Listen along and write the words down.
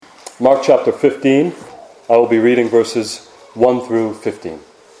Mark chapter 15. I will be reading verses 1 through 15.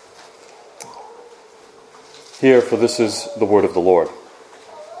 Hear, for this is the word of the Lord.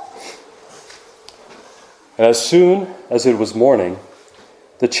 And as soon as it was morning,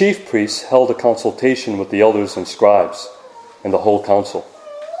 the chief priests held a consultation with the elders and scribes and the whole council.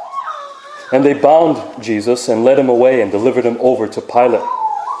 And they bound Jesus and led him away and delivered him over to Pilate.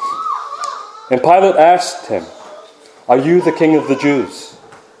 And Pilate asked him, "Are you the king of the Jews?"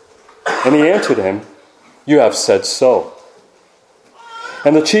 And he answered him, "You have said so."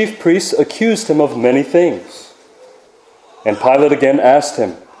 And the chief priests accused him of many things. And Pilate again asked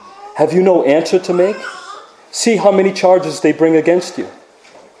him, "Have you no answer to make? See how many charges they bring against you."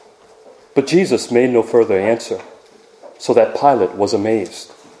 But Jesus made no further answer, so that Pilate was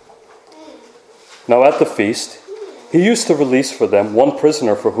amazed. Now at the feast, he used to release for them one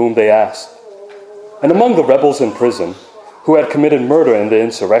prisoner for whom they asked. And among the rebels in prison, who had committed murder in the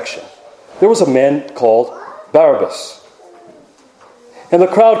insurrection, there was a man called Barabbas. And the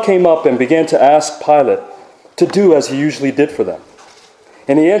crowd came up and began to ask Pilate to do as he usually did for them.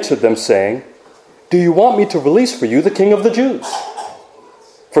 And he answered them, saying, "Do you want me to release for you the king of the Jews?"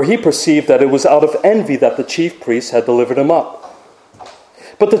 For he perceived that it was out of envy that the chief priests had delivered him up.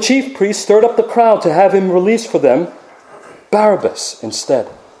 But the chief priests stirred up the crowd to have him release for them Barabbas instead.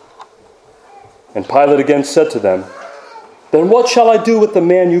 And Pilate again said to them, "Then what shall I do with the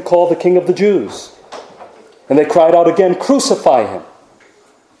man you call the king of the Jews?" And they cried out again, "Crucify him."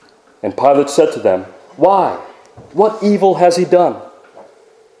 And Pilate said to them, "Why? What evil has he done?"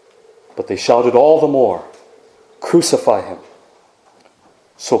 But they shouted all the more, "Crucify him."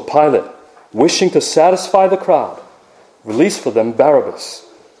 So Pilate, wishing to satisfy the crowd, released for them Barabbas,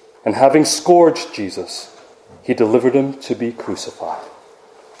 and having scourged Jesus, he delivered him to be crucified.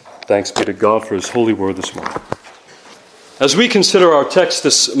 Thanks be to God for his holy word this morning. As we consider our text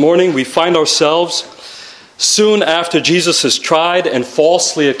this morning, we find ourselves soon after Jesus is tried and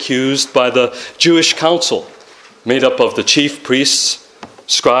falsely accused by the Jewish council, made up of the chief priests,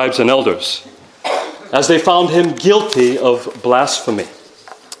 scribes, and elders, as they found him guilty of blasphemy.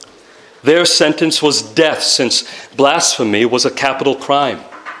 Their sentence was death, since blasphemy was a capital crime.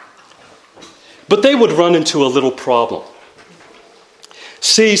 But they would run into a little problem.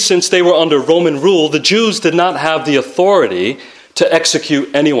 See, since they were under Roman rule, the Jews did not have the authority to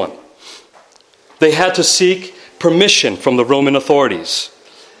execute anyone. They had to seek permission from the Roman authorities.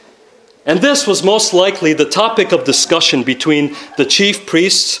 And this was most likely the topic of discussion between the chief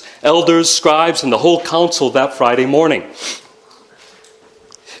priests, elders, scribes, and the whole council that Friday morning.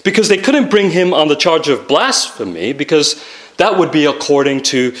 Because they couldn't bring him on the charge of blasphemy, because that would be according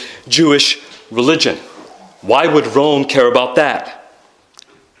to Jewish religion. Why would Rome care about that?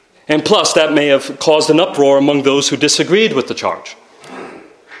 And plus, that may have caused an uproar among those who disagreed with the charge.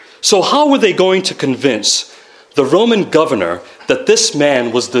 So how were they going to convince the Roman governor that this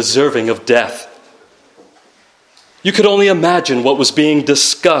man was deserving of death? You could only imagine what was being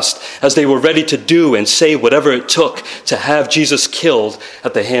discussed as they were ready to do and say whatever it took to have Jesus killed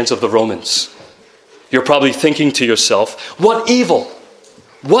at the hands of the Romans. You're probably thinking to yourself, what evil,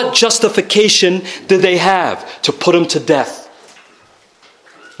 what justification did they have to put him to death?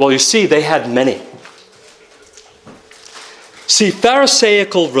 Well, you see, they had many. See,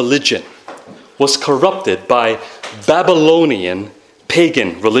 Pharisaical religion was corrupted by Babylonian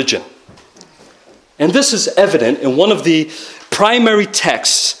pagan religion. And this is evident in one of the primary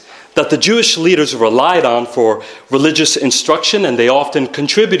texts that the Jewish leaders relied on for religious instruction, and they often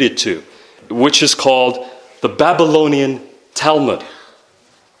contributed to, which is called the Babylonian Talmud.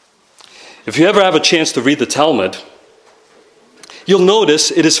 If you ever have a chance to read the Talmud, you'll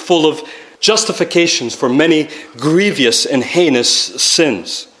notice it is full of justifications for many grievous and heinous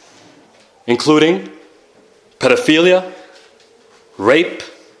sins, including pedophilia, rape,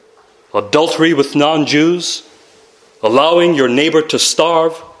 adultery with non-Jews, allowing your neighbor to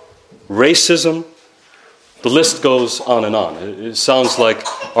starve, racism. The list goes on and on. It sounds like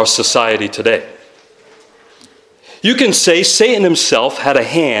our society today. You can say Satan himself had a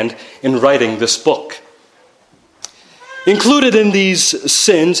hand in writing this book. Included in these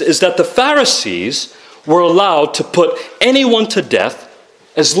sins is that the Pharisees were allowed to put anyone to death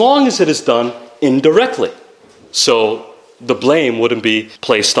as long as it is done indirectly. So the blame wouldn't be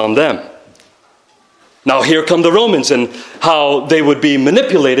placed on them. Now here come the Romans and how they would be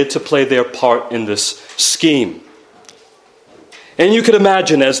manipulated to play their part in this scheme. And you could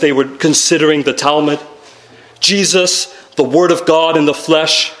imagine, as they were considering the Talmud, Jesus, the Word of God in the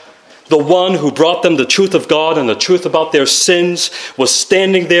flesh, the one who brought them the truth of God and the truth about their sins, was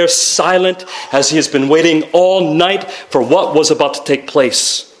standing there silent as he has been waiting all night for what was about to take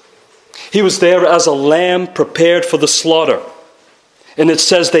place. He was there as a lamb prepared for the slaughter. And it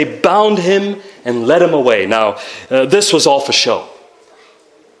says they bound him and led him away. Now, this was all for show.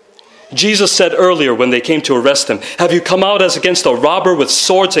 Jesus said earlier when they came to arrest him, "Have you come out as against a robber with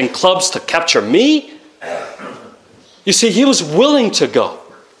swords and clubs to capture me?" You see, he was willing to go.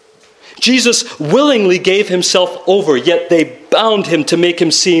 Jesus willingly gave himself over, yet they bound him to make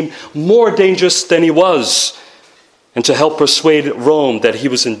him seem more dangerous than he was, and to help persuade Rome that he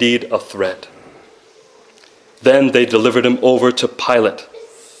was indeed a threat. Then they delivered him over to Pilate.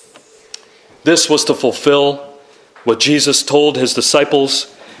 This was to fulfill what Jesus told his disciples,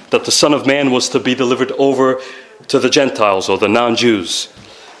 that the Son of Man was to be delivered over to the Gentiles, or the non-Jews.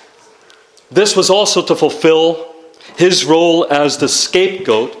 This was also to fulfill his role as the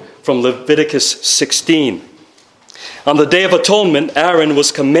scapegoat from Leviticus 16. On the Day of Atonement, Aaron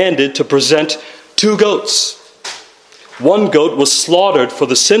was commanded to present 2 goats. One goat was slaughtered for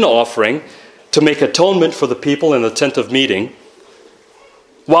the sin offering to make atonement for the people in the tent of meeting,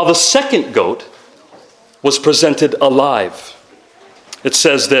 while the second goat was presented alive. It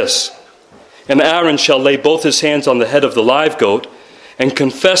says this, "And Aaron shall lay both his hands on the head of the live goat and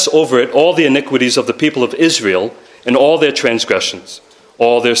confess over it all the iniquities of the people of Israel and all their transgressions,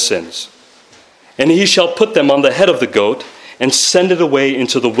 all their sins. And he shall put them on the head of the goat and send it away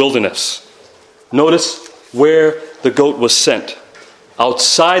into the wilderness." Notice where the goat was sent.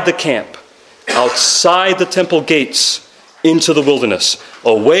 Outside the camp, outside the temple gates, into the wilderness,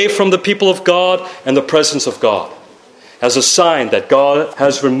 away from the people of God and the presence of God, as a sign that God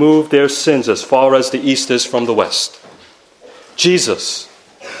has removed their sins as far as the east is from the west. Jesus,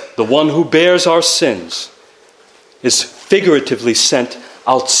 the one who bears our sins, is figuratively sent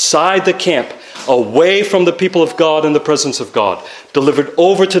outside the camp, away from the people of God and the presence of God, delivered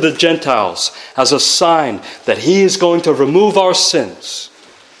over to the Gentiles as a sign that he is going to remove our sins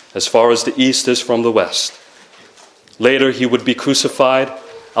as far as the east is from the west. Later, he would be crucified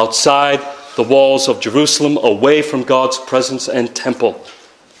outside the walls of Jerusalem, away from God's presence and temple.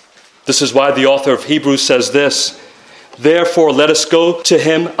 This is why the author of Hebrews says this, "Therefore let us go to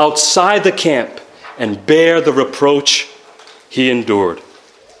him outside the camp and bear the reproach he endured."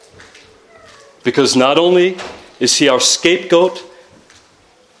 Because not only is he our scapegoat,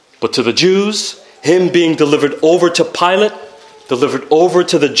 but to the Jews, him being delivered over to Pilate, delivered over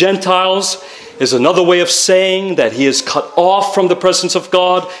to the Gentiles, is another way of saying that he is cut off from the presence of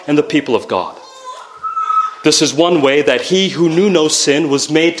God and the people of God. This is one way that he who knew no sin was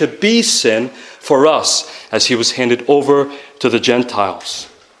made to be sin for us, as he was handed over to the Gentiles.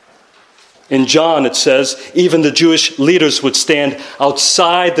 In John it says, even the Jewish leaders would stand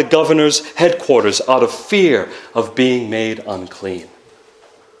outside the governor's headquarters out of fear of being made unclean.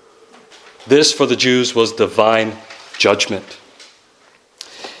 This for the Jews was divine judgment.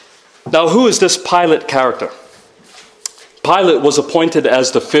 Now, who is this Pilate character? Pilate was appointed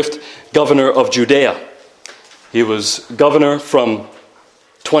as the 5th governor of Judea. He was governor from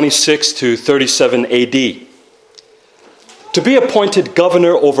 26 to 37 AD. To be appointed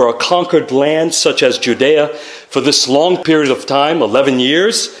governor over a conquered land such as Judea for this long period of time, 11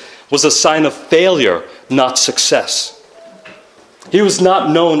 years, was a sign of failure, not success. He was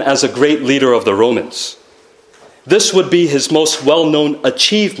not known as a great leader of the Romans. This would be his most well-known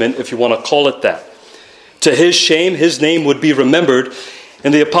achievement, if you want to call it that. To his shame, his name would be remembered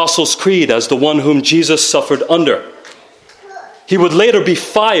in the Apostles' Creed as the one whom Jesus suffered under. He would later be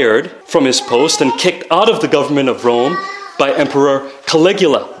fired from his post and kicked out of the government of Rome by Emperor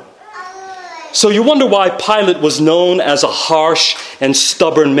Caligula. So you wonder why Pilate was known as a harsh and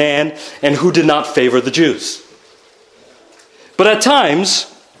stubborn man and who did not favor the Jews. But at times,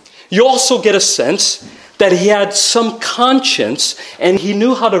 you also get a sense that he had some conscience and he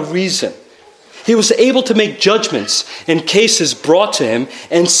knew how to reason. He was able to make judgments in cases brought to him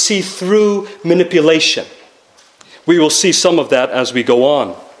and see through manipulation. We will see some of that as we go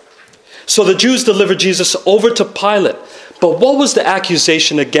on. So the Jews delivered Jesus over to Pilate. But what was the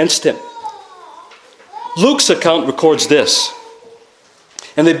accusation against him? Luke's account records this.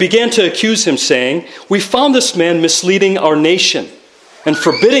 And they began to accuse him, saying, "We found this man misleading our nation and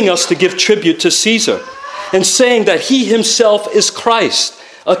forbidding us to give tribute to Caesar, and saying that he himself is Christ,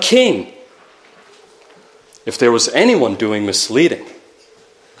 a king." If there was anyone doing misleading,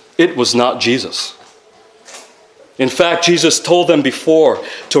 it was not Jesus. In fact, Jesus told them before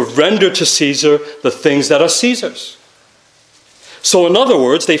to render to Caesar the things that are Caesar's. So in other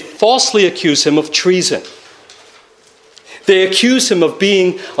words, they falsely accuse him of treason. They accuse him of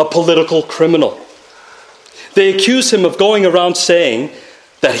being a political criminal. They accuse him of going around saying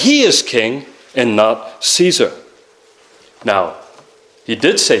that he is king and not Caesar. Now, He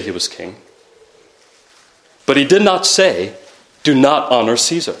did say he was king, but he did not say, do not honor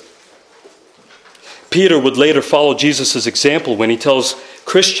Caesar. Peter would later follow Jesus' example when he tells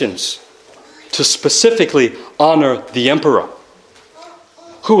Christians to specifically honor the emperor.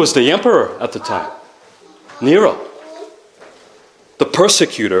 Who was the emperor at the time? Nero, the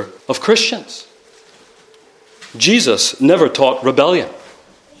persecutor of Christians. Jesus never taught rebellion.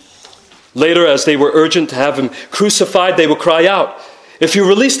 Later, as they were urgent to have him crucified, they would cry out, if you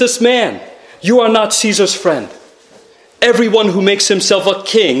release this man, you are not Caesar's friend. Everyone who makes himself a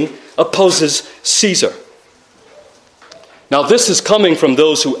king opposes Caesar. Now, this is coming from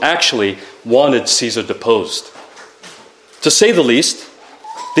those who actually wanted Caesar deposed. To say the least,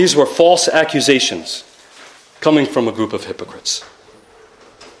 these were false accusations coming from a group of hypocrites.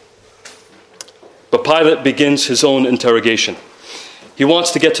 But Pilate begins his own interrogation. He wants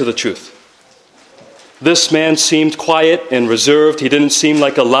to get to the truth. This man seemed quiet and reserved. He didn't seem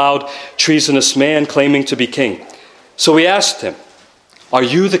like a loud, treasonous man claiming to be king. So he asked him, are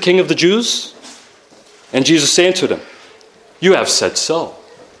you the king of the Jews? And Jesus answered him, you have said so.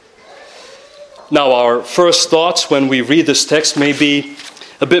 Now, our first thoughts when we read this text may be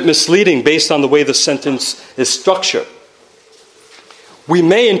a bit misleading based on the way the sentence is structured. We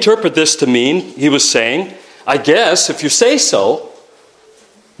may interpret this to mean he was saying, I guess if you say so.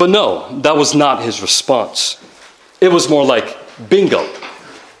 But no, that was not his response. It was more like, bingo,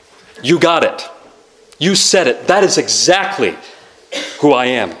 you got it. You said it. That is exactly who I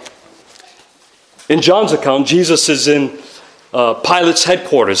am. In John's account, Jesus is in Pilate's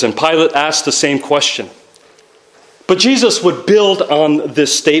headquarters, and Pilate asked the same question. But Jesus would build on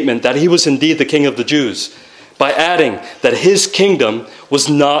this statement that he was indeed the king of the Jews by adding that his kingdom was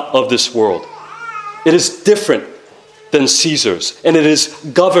not of this world. It is different than Caesar's, and it is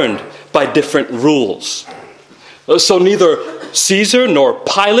governed by different rules. So neither Caesar nor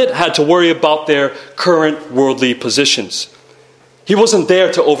Pilate had to worry about their current worldly positions. He wasn't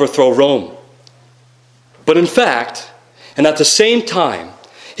there to overthrow Rome. But in fact, and at the same time,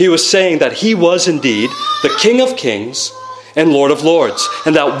 he was saying that he was indeed the King of Kings and Lord of Lords,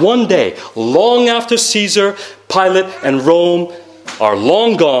 and that one day, long after Caesar, Pilate, and Rome are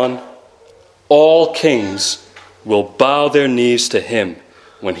long gone, all kings will bow their knees to him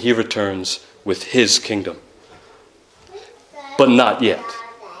when he returns with his kingdom. But not yet.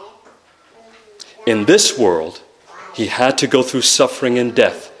 In this world, he had to go through suffering and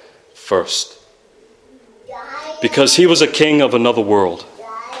death first. Because he was a king of another world.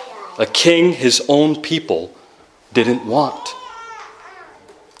 A king his own people didn't want.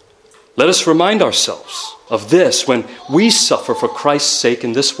 Let us remind ourselves of this when we suffer for Christ's sake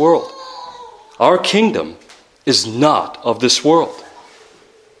in this world. Our kingdom is not of this world.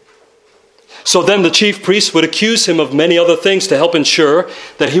 So then the chief priests would accuse him of many other things to help ensure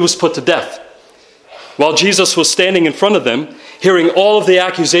that he was put to death. While Jesus was standing in front of them, hearing all of the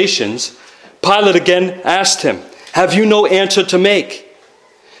accusations, Pilate again asked him, have you no answer to make?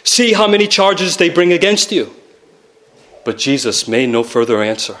 See how many charges they bring against you. But Jesus made no further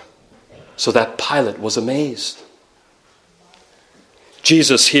answer, so that Pilate was amazed.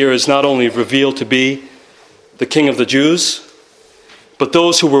 Jesus here is not only revealed to be the King of the Jews, but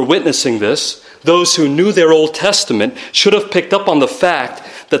those who were witnessing this, those who knew their Old Testament, should have picked up on the fact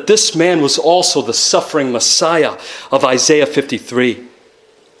that this man was also the suffering Messiah of Isaiah 53.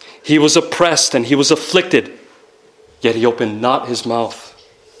 He was oppressed and he was afflicted, yet he opened not his mouth.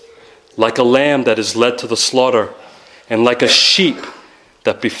 Like a lamb that is led to the slaughter, and like a sheep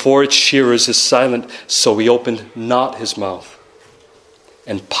that before its shearers is silent, so he opened not his mouth.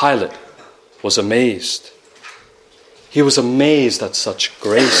 And Pilate was amazed. He was amazed at such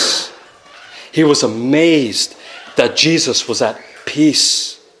grace. He was amazed that Jesus was at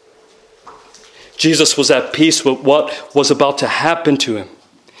peace. Jesus was at peace with what was about to happen to him.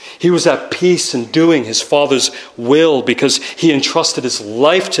 He was at peace in doing his Father's will because he entrusted his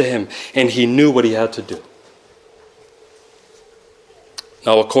life to him and he knew what he had to do.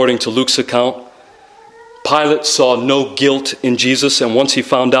 Now, according to Luke's account, Pilate saw no guilt in Jesus, and once he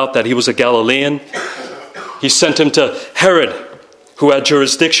found out that he was a Galilean, he sent him to Herod, who had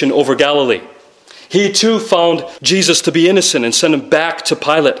jurisdiction over Galilee. He too found Jesus to be innocent and sent him back to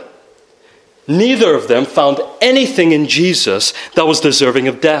Pilate. Neither of them found anything in Jesus that was deserving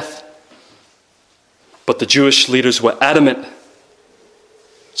of death. But the Jewish leaders were adamant.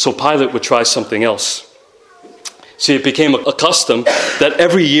 So Pilate would try something else. See, it became a custom that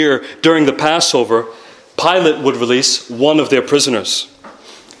every year during the Passover, Pilate would release one of their prisoners.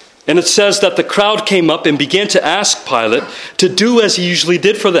 And it says that the crowd came up and began to ask Pilate to do as he usually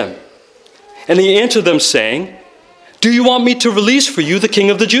did for them. And he answered them saying, "Do you want me to release for you the king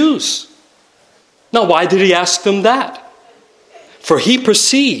of the Jews?" Now, why did he ask them that? For he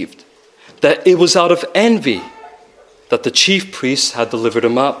perceived that it was out of envy that the chief priests had delivered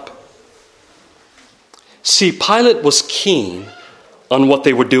him up. See, Pilate was keen on what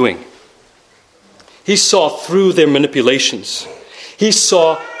they were doing. He saw through their manipulations. He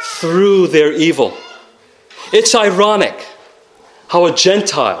saw through their evil. It's ironic how a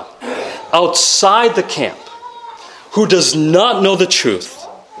Gentile outside the camp who does not know the truth,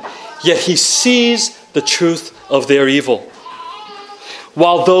 yet he sees the truth of their evil.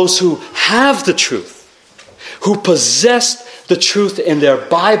 While those who have the truth, who possessed the truth in their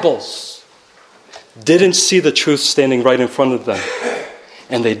Bibles, didn't see the truth standing right in front of them.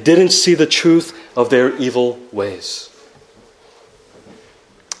 And they didn't see the truth of their evil ways.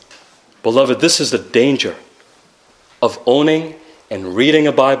 Beloved, this is the danger of owning and reading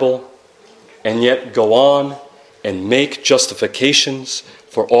a Bible and yet go on and make justifications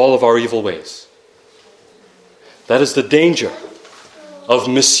for all of our evil ways. That is the danger of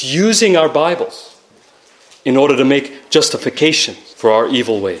misusing our Bibles in order to make justification for our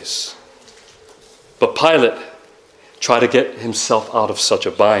evil ways. But Pilate tried to get himself out of such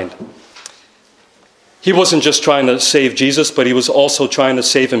a bind. He wasn't just trying to save Jesus, but he was also trying to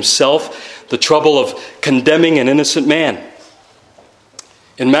save himself the trouble of condemning an innocent man.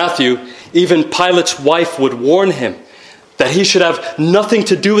 In Matthew, even Pilate's wife would warn him that he should have nothing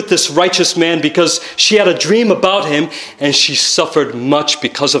to do with this righteous man because she had a dream about him and she suffered much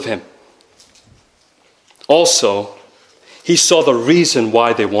because of him. Also, he saw the reason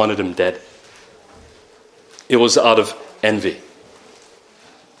why they wanted him dead. It was out of envy.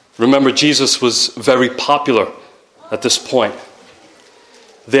 Remember, Jesus was very popular at this point.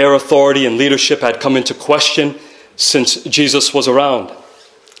 Their authority and leadership had come into question since Jesus was around.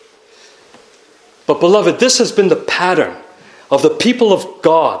 But beloved, this has been the pattern of the people of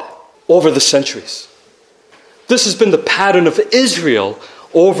God over the centuries. This has been the pattern of Israel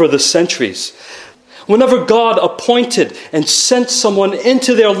over the centuries. Whenever God appointed and sent someone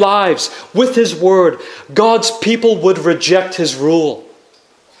into their lives with his word, God's people would reject his rule.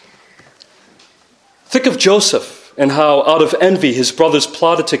 Think of Joseph and how out of envy his brothers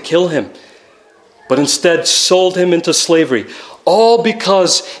plotted to kill him, but instead sold him into slavery, all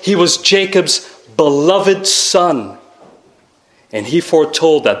because he was Jacob's beloved son. And he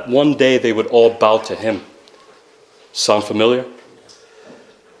foretold that one day they would all bow to him. Sound familiar?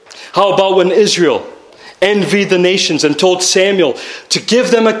 How about when Israel envied the nations and told Samuel to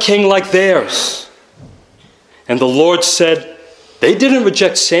give them a king like theirs? And the Lord said, they didn't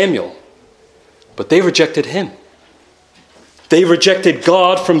reject Samuel, but they rejected him. They rejected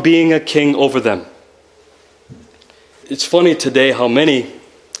God from being a king over them. It's funny today how many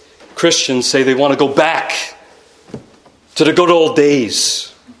Christians say they want to go back to the good old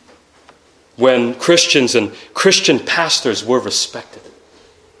days when Christians and Christian pastors were respected.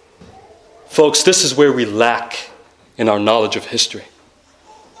 Folks, this is where we lack in our knowledge of history.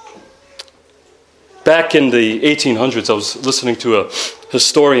 Back in the 1800s, I was listening to a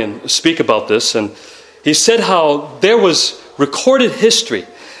historian speak about this, and he said how there was recorded history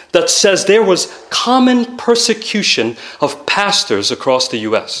that says there was common persecution of pastors across the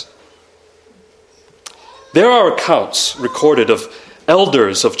U.S. There are accounts recorded of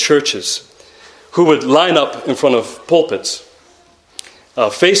elders of churches who would line up in front of pulpits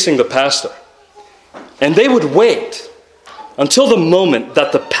facing the pastor. And they would wait until the moment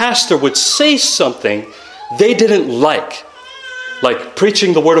that the pastor would say something they didn't like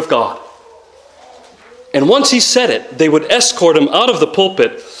preaching the word of God. And once he said it, they would escort him out of the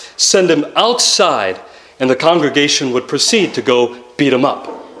pulpit, send him outside, and the congregation would proceed to go beat him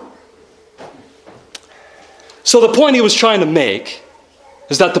up. So the point he was trying to make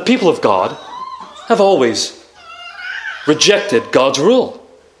is that the people of God have always rejected God's rule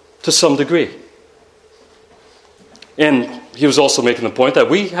to some degree. And he was also making the point that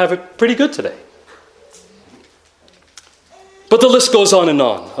we have it pretty good today. But the list goes on and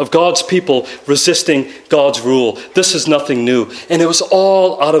on of God's people resisting God's rule. This is nothing new. And it was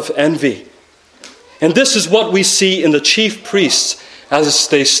all out of envy. And this is what we see in the chief priests as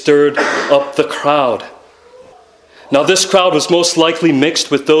they stirred up the crowd. Now, this crowd was most likely mixed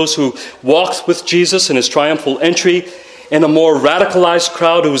with those who walked with Jesus in his triumphal entry and a more radicalized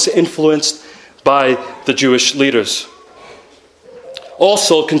crowd who was influenced by the Jewish leaders.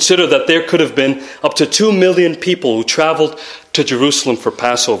 Also, consider that there could have been up to 2 million people who traveled to Jerusalem for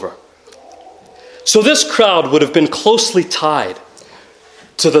Passover. So this crowd would have been closely tied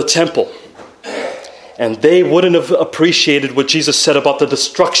to the temple. And they wouldn't have appreciated what Jesus said about the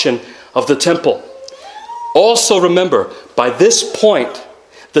destruction of the temple. Also remember, by this point,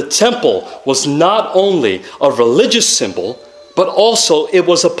 the temple was not only a religious symbol, but also it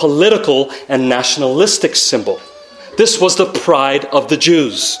was a political and nationalistic symbol. This was the pride of the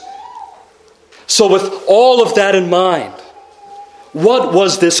Jews. So with all of that in mind, what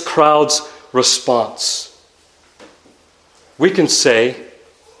was this crowd's response? We can say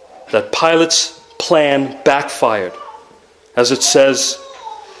that Pilate's plan backfired. As it says,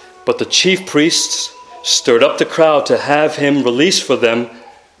 but the chief priests stirred up the crowd to have him release for them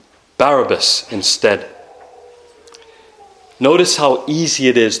Barabbas instead. Notice how easy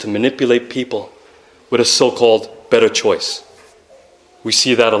it is to manipulate people with a so-called better choice. We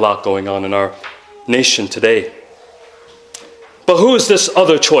see that a lot going on in our nation today. But who is this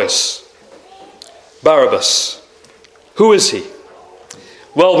other choice? Barabbas. Who is he?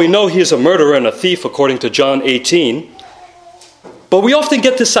 Well, we know he is a murderer and a thief according to John 18. But we often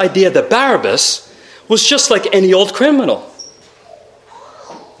get this idea that Barabbas was just like any old criminal.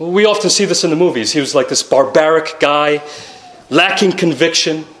 We often see this in the movies. He was like this barbaric guy, lacking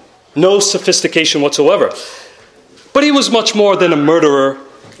conviction, no sophistication whatsoever. But he was much more than a murderer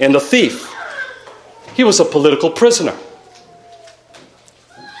and a thief. He was a political prisoner.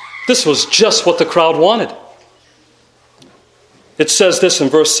 This was just what the crowd wanted. It says this in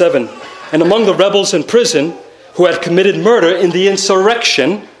verse 7, and among the rebels in prison who had committed murder in the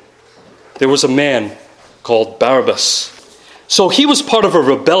insurrection, there was a man called Barabbas. So he was part of a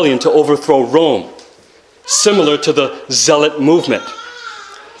rebellion to overthrow Rome, similar to the Zealot movement.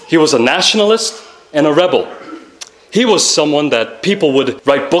 He was a nationalist and a rebel. He was someone that people would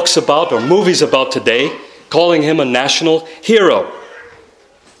write books about or movies about today, calling him a national hero.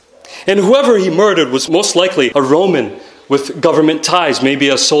 And whoever he murdered was most likely a Roman with government ties, maybe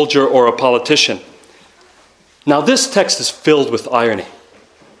a soldier or a politician. Now this text is filled with irony.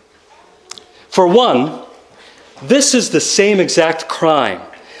 For one, this is the same exact crime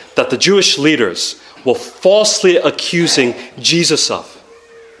that the Jewish leaders were falsely accusing Jesus of.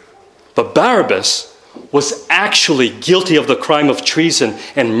 But Barabbas was actually guilty of the crime of treason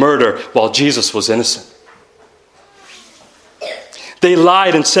and murder while Jesus was innocent. They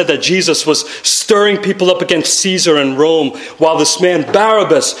lied and said that Jesus was stirring people up against Caesar and Rome, while this man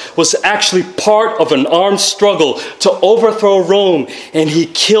Barabbas was actually part of an armed struggle to overthrow Rome, and he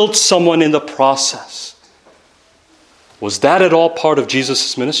killed someone in the process. Was that at all part of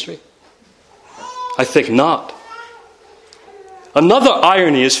Jesus' ministry? I think not. Another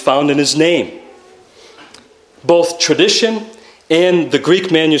irony is found in his name. Both tradition and the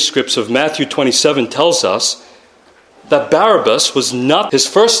Greek manuscripts of Matthew 27 tells us that Barabbas was not his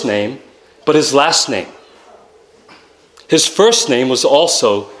first name, but his last name. His first name was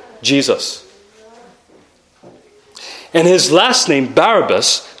also Jesus. And his last name,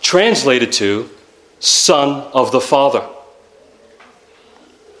 Barabbas, translated to Son of the Father.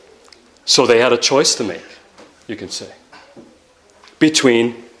 So they had a choice to make, you can say,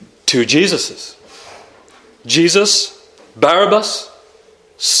 between two Jesuses. Jesus, Barabbas,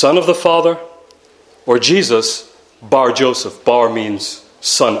 Son of the Father, or Jesus, Bar Joseph. Bar means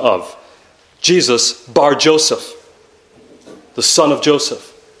son of. Jesus, Bar Joseph, the son of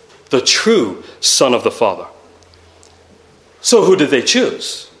Joseph, the true Son of the Father. So who did they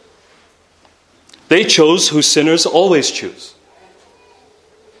choose? They chose who sinners always choose.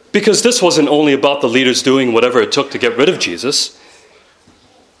 Because this wasn't only about the leaders doing whatever it took to get rid of Jesus,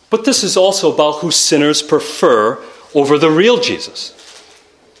 but this is also about who sinners prefer over the real Jesus.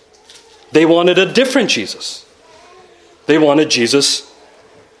 They wanted a different Jesus. They wanted Jesus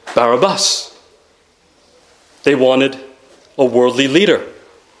Barabbas. They wanted a worldly leader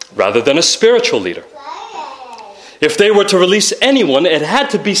rather than a spiritual leader. If they were to release anyone, it had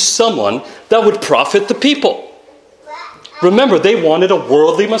to be someone that would profit the people. Remember, they wanted a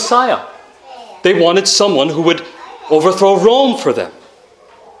worldly Messiah. They wanted someone who would overthrow Rome for them.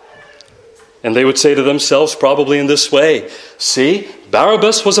 And they would say to themselves, probably in this way, see,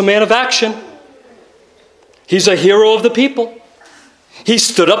 Barabbas was a man of action. He's a hero of the people. He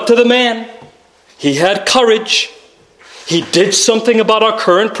stood up to the man. He had courage. He did something about our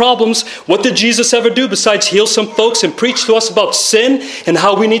current problems. What did Jesus ever do besides heal some folks and preach to us about sin and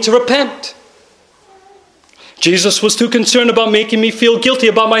how we need to repent? Jesus was too concerned about making me feel guilty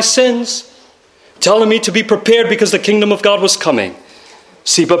about my sins, telling me to be prepared because the kingdom of God was coming.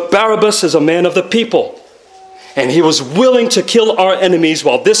 See, but Barabbas is a man of the people. And he was willing to kill our enemies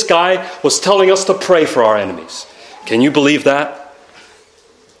while this guy was telling us to pray for our enemies. Can you believe that?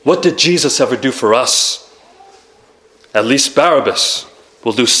 What did Jesus ever do for us? At least Barabbas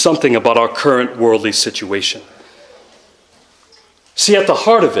will do something about our current worldly situation. See, at the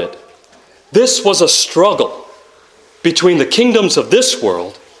heart of it, This was a struggle between the kingdoms of this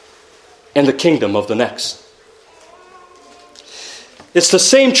world and the kingdom of the next. It's the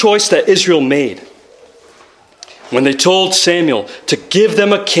same choice that Israel made when they told Samuel to give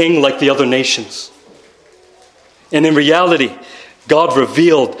them a king like the other nations. And in reality, God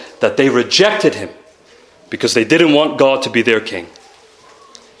revealed that they rejected him because they didn't want God to be their king.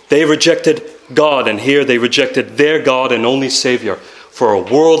 They rejected God, and here they rejected their God and only Savior for a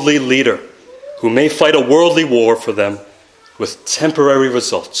worldly leader who may fight a worldly war for them with temporary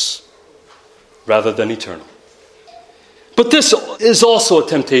results rather than eternal. But this is also a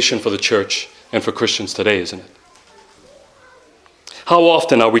temptation for the church and for Christians today, isn't it? How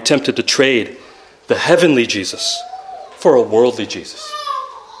often are we tempted to trade the heavenly Jesus for a worldly Jesus?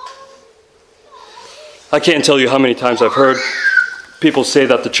 I can't tell you how many times I've heard people say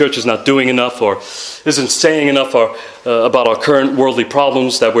that the church is not doing enough or isn't saying enough about our current worldly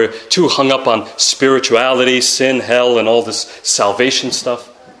problems, that we're too hung up on spirituality, sin, hell, and all this salvation stuff.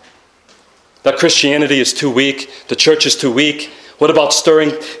 That Christianity is too weak, the church is too weak. What about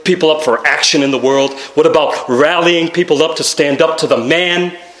stirring people up for action in the world? What about rallying people up to stand up to the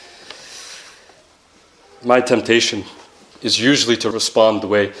man? My temptation is usually to respond the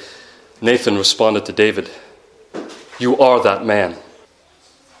way Nathan responded to David. You are that man.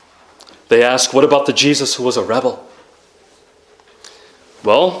 They ask, what about the Jesus who was a rebel?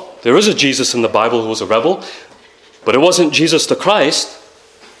 Well, there is a Jesus in the Bible who was a rebel, but it wasn't Jesus the Christ.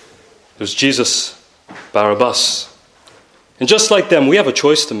 It was Jesus Barabbas. And just like them, we have a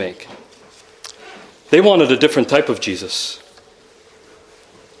choice to make. They wanted a different type of Jesus.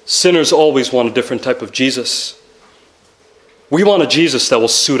 Sinners always want a different type of Jesus. We want a Jesus that will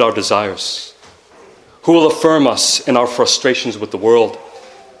suit our desires, who will affirm us in our frustrations with the world.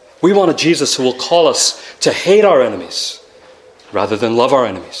 We want a Jesus who will call us to hate our enemies rather than love our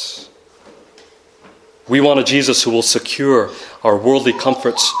enemies. We want a Jesus who will secure our worldly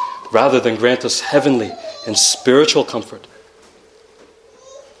comforts rather than grant us heavenly and spiritual comfort.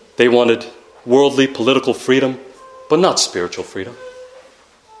 They wanted worldly political freedom, but not spiritual freedom.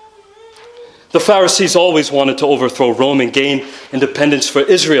 The Pharisees always wanted to overthrow Rome and gain independence for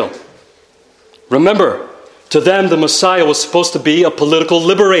Israel. Remember, to them the Messiah was supposed to be a political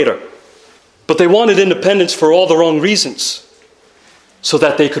liberator, but they wanted independence for all the wrong reasons, so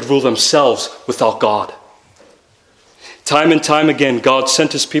that they could rule themselves without God. Time and time again, God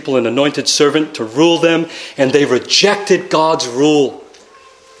sent his people an anointed servant to rule them, and they rejected God's rule.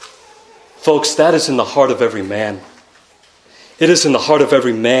 Folks, that is in the heart of every man. It is in the heart of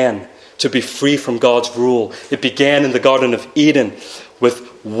every man to be free from God's rule. It began in the Garden of Eden with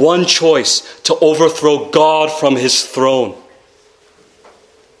one choice: to overthrow God from his throne.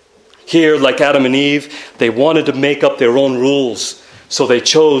 Here, like Adam and Eve, they wanted to make up their own rules, so they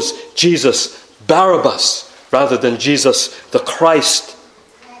chose Jesus Barabbas rather than Jesus the Christ.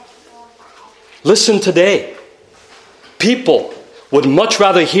 Listen today. People would much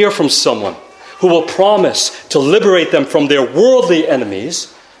rather hear from someone who will promise to liberate them from their worldly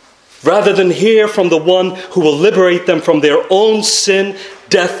enemies rather than hear from the one who will liberate them from their own sin,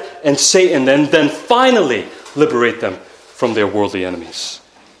 death, and Satan, and then finally liberate them from their worldly enemies.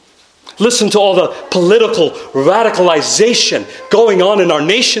 Listen to all the political radicalization going on in our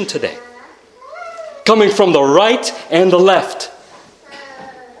nation today, coming from the right and the left.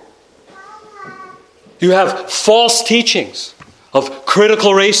 You have false teachings of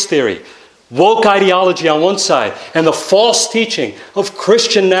critical race theory, woke ideology on one side, and the false teaching of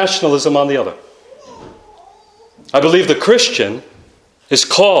Christian nationalism on the other. I believe the Christian is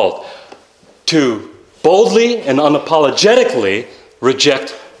called to boldly and unapologetically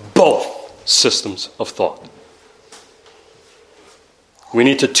reject both systems of thought. We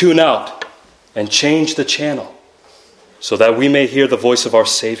need to tune out and change the channel so that we may hear the voice of our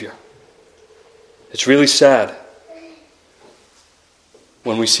Savior. It's really sad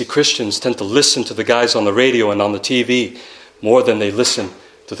when we see Christians tend to listen to the guys on the radio and on the TV more than they listen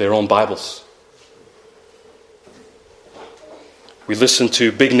to their own Bibles. We listen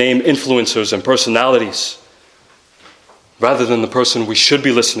to big-name influencers and personalities rather than the person we should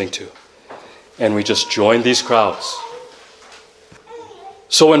be listening to. And we just join these crowds.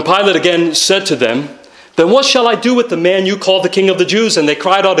 So when Pilate again said to them, "Then what shall I do with the man you call the King of the Jews?" And they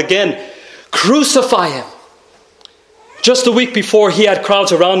cried out again, "Crucify him." Just a week before, he had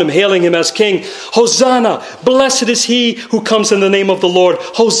crowds around him hailing him as king. "Hosanna! Blessed is he who comes in the name of the Lord.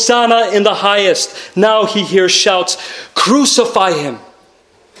 Hosanna in the highest." Now he hears shouts, "Crucify him."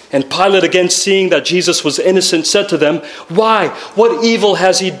 And Pilate, again seeing that Jesus was innocent, said to them, "Why? What evil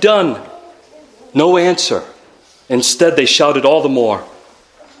has he done?" No answer. Instead, they shouted all the more,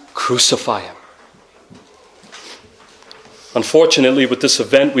 crucify him. Unfortunately, with this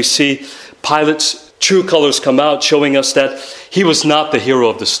event, we see Pilate's true colors come out, showing us that he was not the hero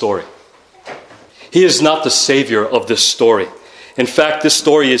of the story. He is not the savior of this story. In fact, this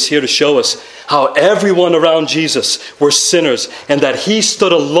story is here to show us how everyone around Jesus were sinners and that he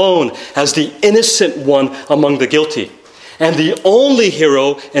stood alone as the innocent one among the guilty and the only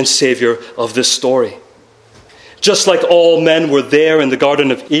hero and savior of this story. Just like all men were there in the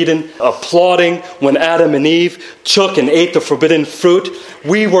Garden of Eden, applauding when Adam and Eve took and ate the forbidden fruit,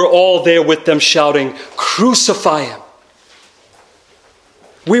 we were all there with them shouting, "Crucify him."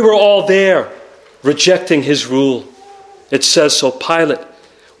 We were all there rejecting his rule. It says so. Pilate,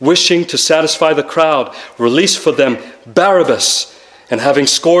 wishing to satisfy the crowd, released for them Barabbas, and having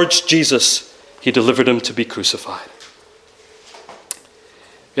scourged Jesus, he delivered him to be crucified.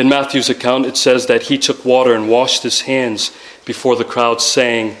 In Matthew's account, it says that he took water and washed his hands before the crowd,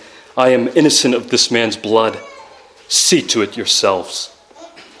 saying, "I am innocent of this man's blood. See to it yourselves."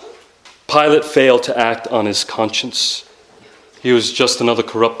 Pilate failed to act on his conscience. He was just another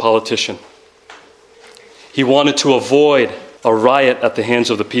corrupt politician. He wanted to avoid a riot at the hands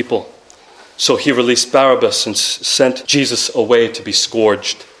of the people, so he released Barabbas and sent Jesus away to be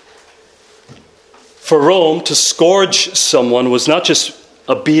scourged. For Rome, to scourge someone was not just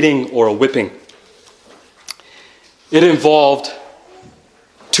a beating or a whipping. It involved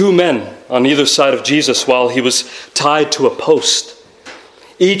two men on either side of Jesus while he was tied to a post.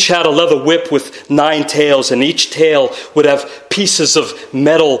 Each had a leather whip with 9 tails, and each tail would have pieces of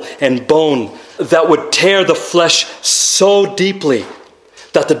metal and bone that would tear the flesh so deeply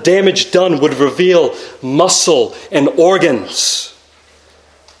that the damage done would reveal muscle and organs.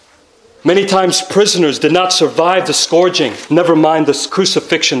 Many times prisoners did not survive the scourging, never mind the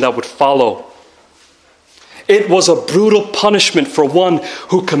crucifixion that would follow. It was a brutal punishment for one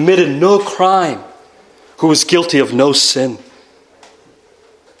who committed no crime, who was guilty of no sin.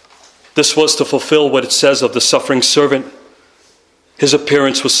 This was to fulfill what it says of the suffering servant. His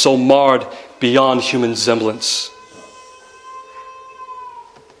appearance was so marred beyond human semblance.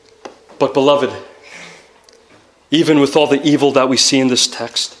 But beloved, even with all the evil that we see in this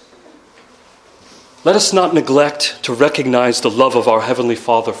text, let us not neglect to recognize the love of our Heavenly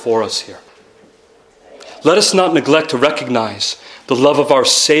Father for us here. Let us not neglect to recognize the love of our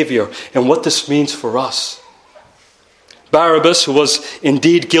Savior and what this means for us. Barabbas, who was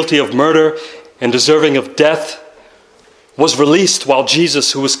indeed guilty of murder and deserving of death, was released while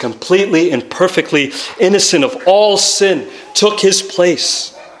Jesus, who was completely and perfectly innocent of all sin, took his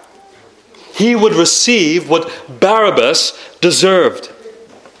place. He would receive what Barabbas deserved.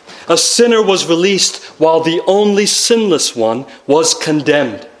 A sinner was released while the only sinless one was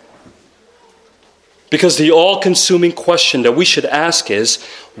condemned. Because the all-consuming question that we should ask is,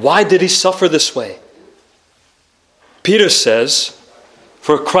 why did he suffer this way? Peter says,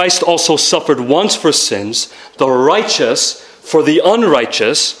 "For Christ also suffered once for sins, the righteous for the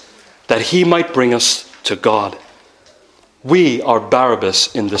unrighteous, that he might bring us to God." We are Barabbas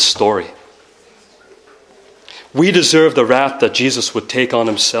in this story. We deserve the wrath that Jesus would take on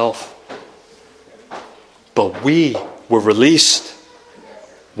himself. But we were released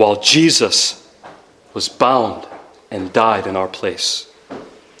while Jesus was bound and died in our place.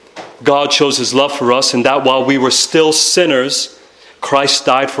 God shows his love for us in that while we were still sinners, Christ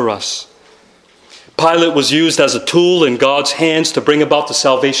died for us. Pilate was used as a tool in God's hands to bring about the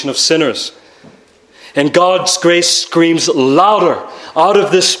salvation of sinners. And God's grace screams louder out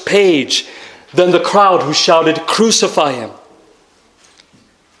of this page than the crowd who shouted, "Crucify him."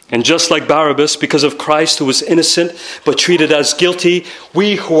 And just like Barabbas, because of Christ who was innocent but treated as guilty,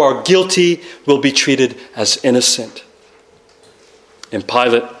 we who are guilty will be treated as innocent. And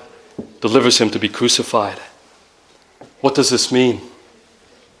Pilate delivers him to be crucified. What does this mean?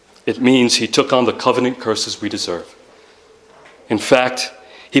 It means he took on the covenant curses we deserve. In fact,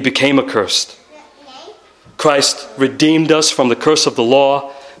 he became accursed. Christ redeemed us from the curse of the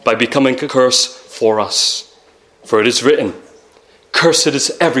law by becoming a curse for us. For it is written, "Cursed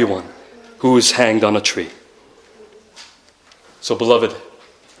is everyone who is hanged on a tree." So, beloved,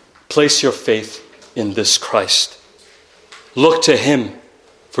 place your faith in this Christ. Look to him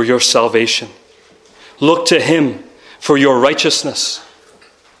for your salvation. Look to him for your righteousness.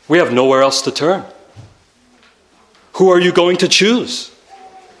 We have nowhere else to turn. Who are you going to choose?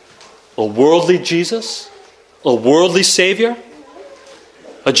 A worldly Jesus? A worldly Savior?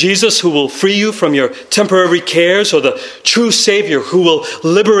 A Jesus who will free you from your temporary cares, or the true Savior who will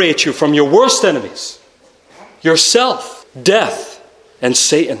liberate you from your worst enemies, yourself, death, and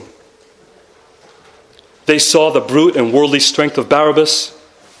Satan? They saw the brute and worldly strength of Barabbas.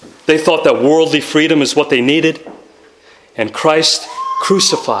 They thought that worldly freedom is what they needed, and Christ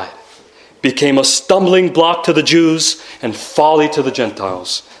crucified became a stumbling block to the Jews and folly to the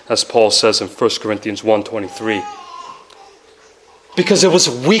Gentiles, as Paul says in 1 Corinthians 1:23. Because it was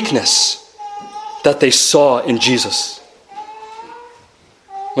weakness that they saw in Jesus.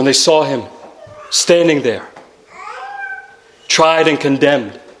 When they saw him standing there, tried and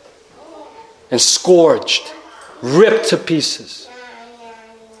condemned, and scourged, ripped to pieces,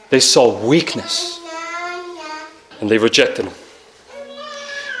 they saw weakness, and they rejected him.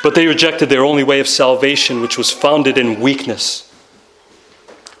 But they rejected their only way of salvation, which was founded in weakness.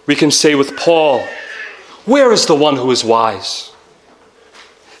 We can say with Paul, "Where is the one who is wise?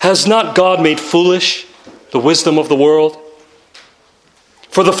 Has not God made foolish the wisdom of the world?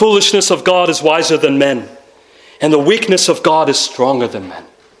 For the foolishness of God is wiser than men, and the weakness of God is stronger than men."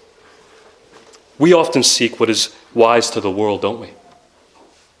 We often seek what is wise to the world, don't we?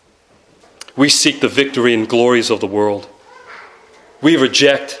 We seek the victory and glories of the world. We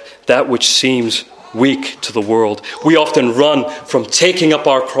reject that which seems weak to the world. We often run from taking up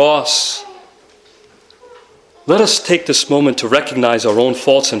our cross. Let us take this moment to recognize our own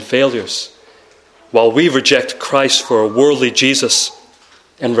faults and failures while we reject Christ for a worldly Jesus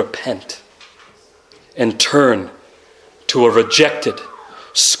and repent and turn to a rejected,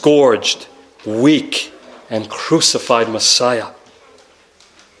 scourged, weak, and crucified Messiah,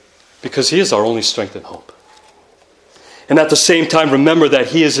 because he is our only strength and hope. And at the same time, remember that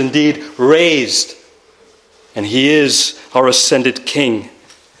he is indeed raised, and he is our ascended King.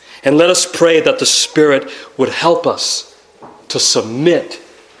 And let us pray that the Spirit would help us to submit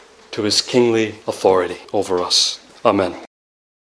to his kingly authority over us. Amen.